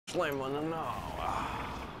Flame on the know.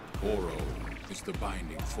 Oro is the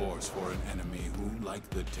binding force for an enemy who, like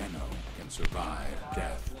the Tenno, can survive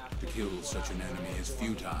death. To kill such an enemy is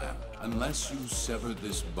futile unless you sever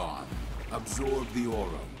this bond, absorb the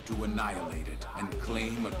Oro to annihilate it, and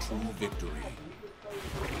claim a true victory.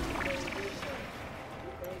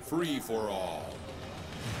 Free for all.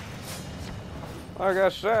 Like I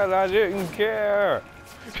said, I didn't care.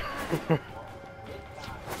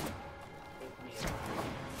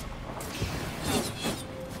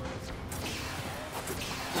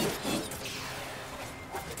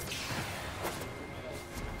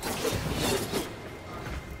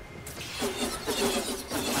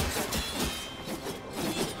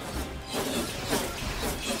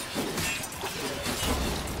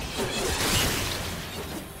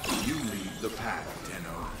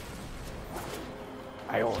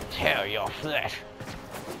 I will tear your flesh.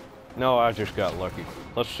 No, I just got lucky.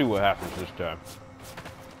 Let's see what happens this time.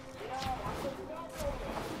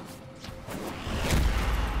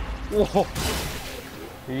 Whoa.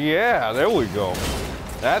 Yeah, there we go.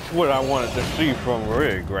 That's what I wanted to see from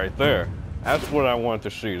Rig right there. That's what I wanted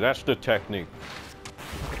to see. That's the technique.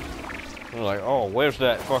 I'm like, oh, where's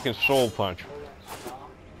that fucking soul punch?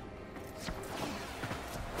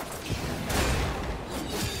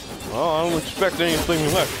 Oh, I don't expect anything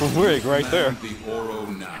less from Rig right there. The Oro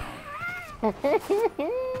now.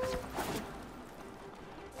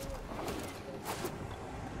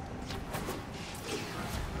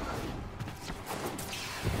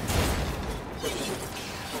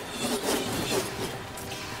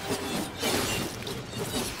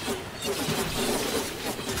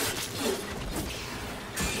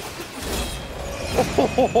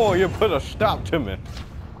 Oh, you put a stop to me.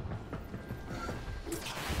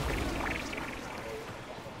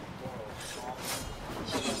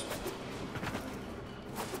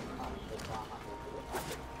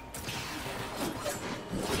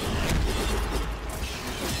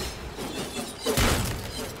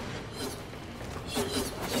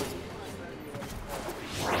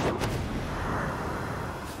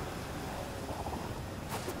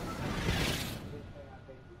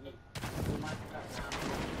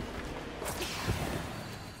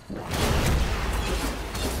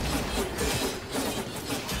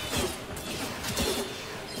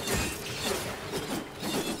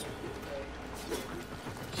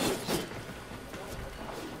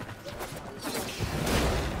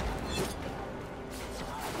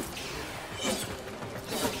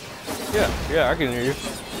 Yeah, I can hear you.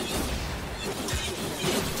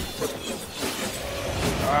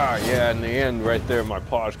 Ah, yeah, in the end, right there, my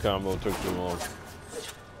pause combo took too long.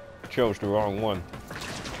 Chose the wrong one.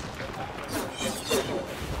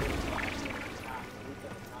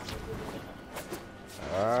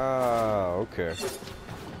 Ah, okay.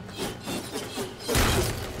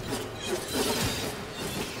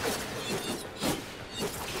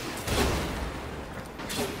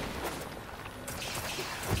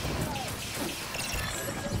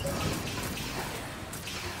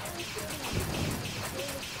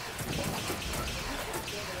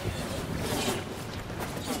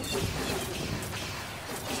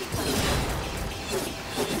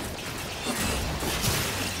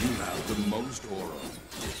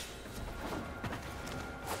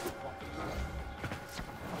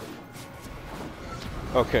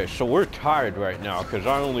 Okay, so we're tired right now because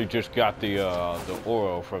I only just got the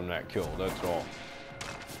Oro from that kill. That's all.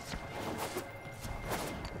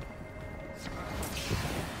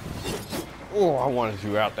 Oh, I wanted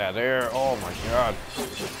you out that air. Oh my God,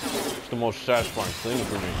 it's the most satisfying thing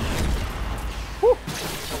for me. Woo.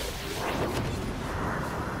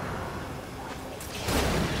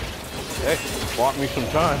 Hey, bought me some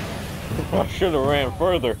time. I should have ran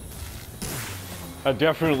further. I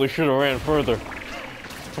definitely should have ran further.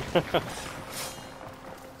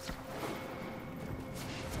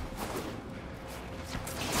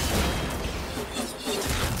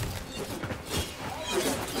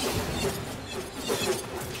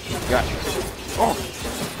 Gotcha. Oh!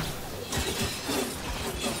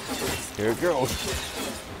 Here it goes.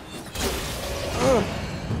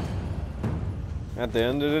 At the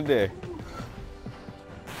end of the day.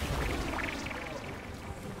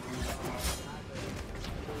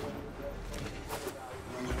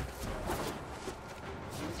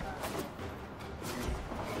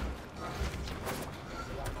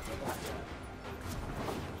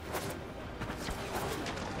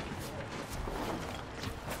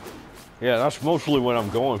 Yeah, that's mostly what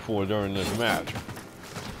I'm going for during this match.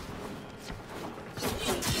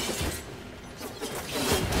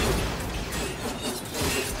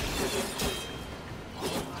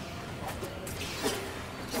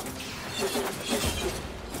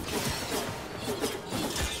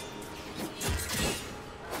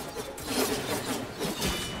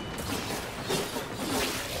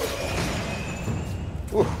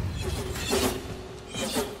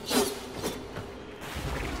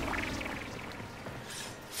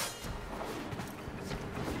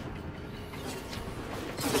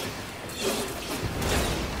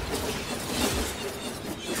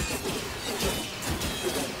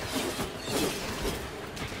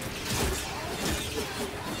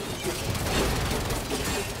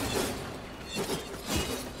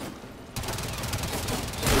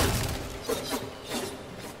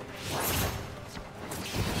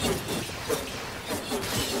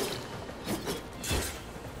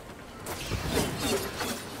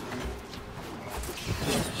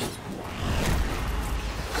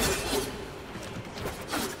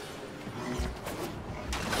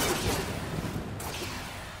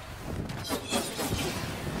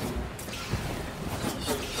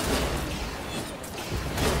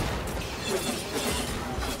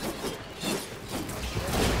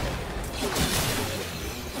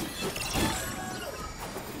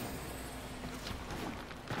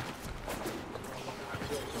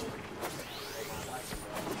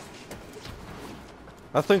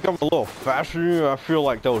 I think I'm a little faster than you. I feel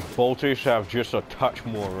like those Boltace have just a touch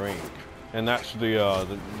more range. And that's those are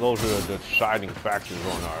the deciding factors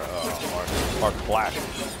on our clash.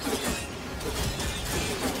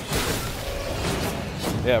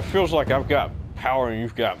 Yeah, it feels like I've got power and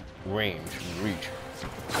you've got range and reach.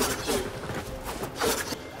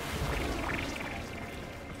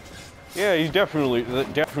 Yeah, you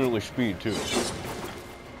definitely speed too.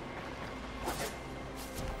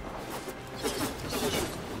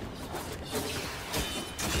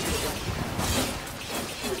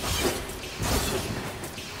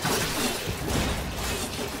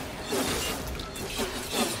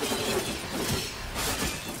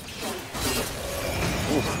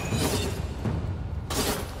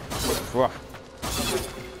 Rough.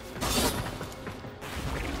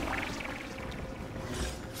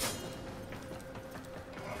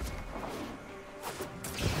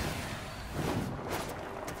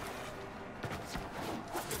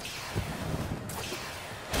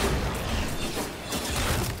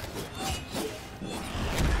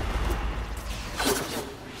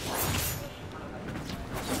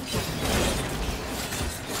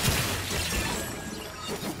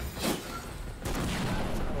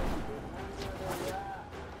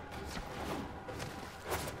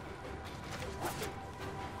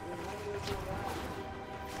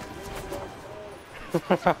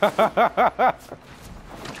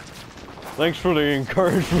 Thanks for the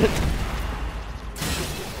encouragement.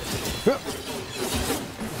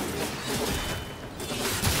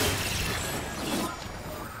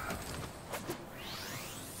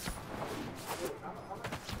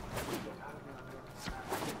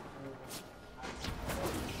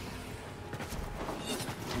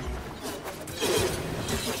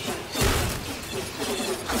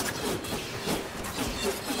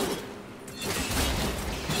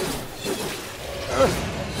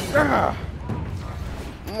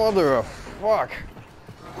 Mother of fuck.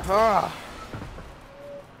 Ah.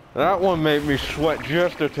 That one made me sweat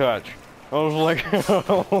just a touch. I was like,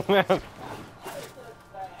 oh man.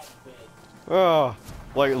 Oh,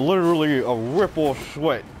 like literally a ripple of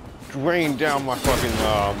sweat drained down my fucking,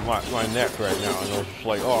 my neck right now. And I was just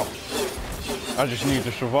like, oh, I just need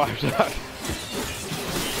to survive that.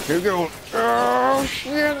 Here we go. Oh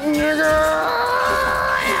shit, nigga!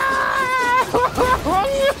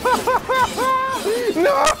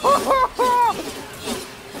 No!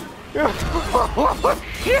 Oh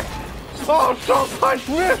shit! Oh, so much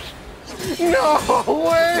miss! No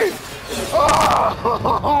way!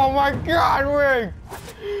 Oh my god, Rig!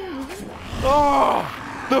 Oh,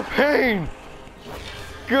 the pain!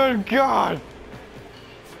 Good god!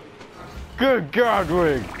 Good god,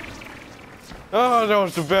 Rig! Oh, that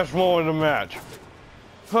was the best moment of the match.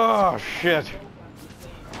 Oh shit.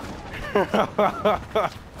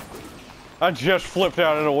 I just flipped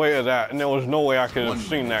out of the way of that, and there was no way I could have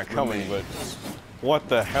seen that coming, but what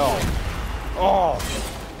the hell? Oh!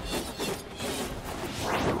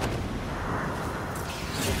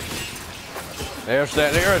 There's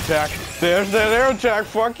that air attack. There's that air attack,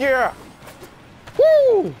 fuck yeah!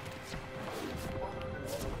 Woo!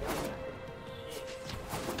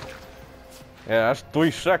 Yeah, that's 3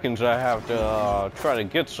 seconds I have to try to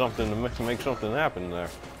get something to make something happen there.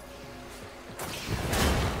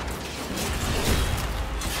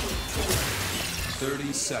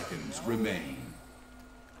 Seconds remain.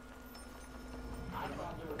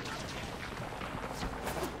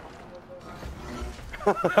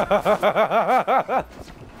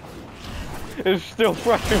 It's still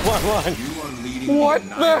fresh in my mind. You are leading. What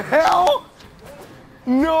the hell?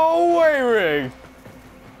 No way, Rig.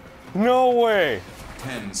 No way.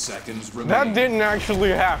 10 seconds remain. That didn't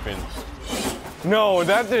actually happen. No,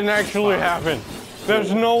 that didn't actually happen.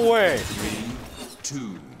 There's no way. 3, 2,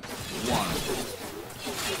 1.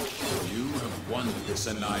 Won this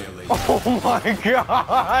annihilation. Oh my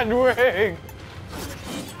god, Rig!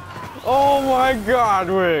 Oh my god,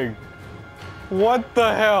 Rig! What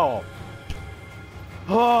the hell?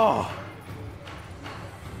 Oh.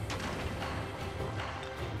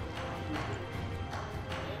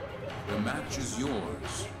 The match is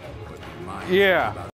yours, but mine. Yeah.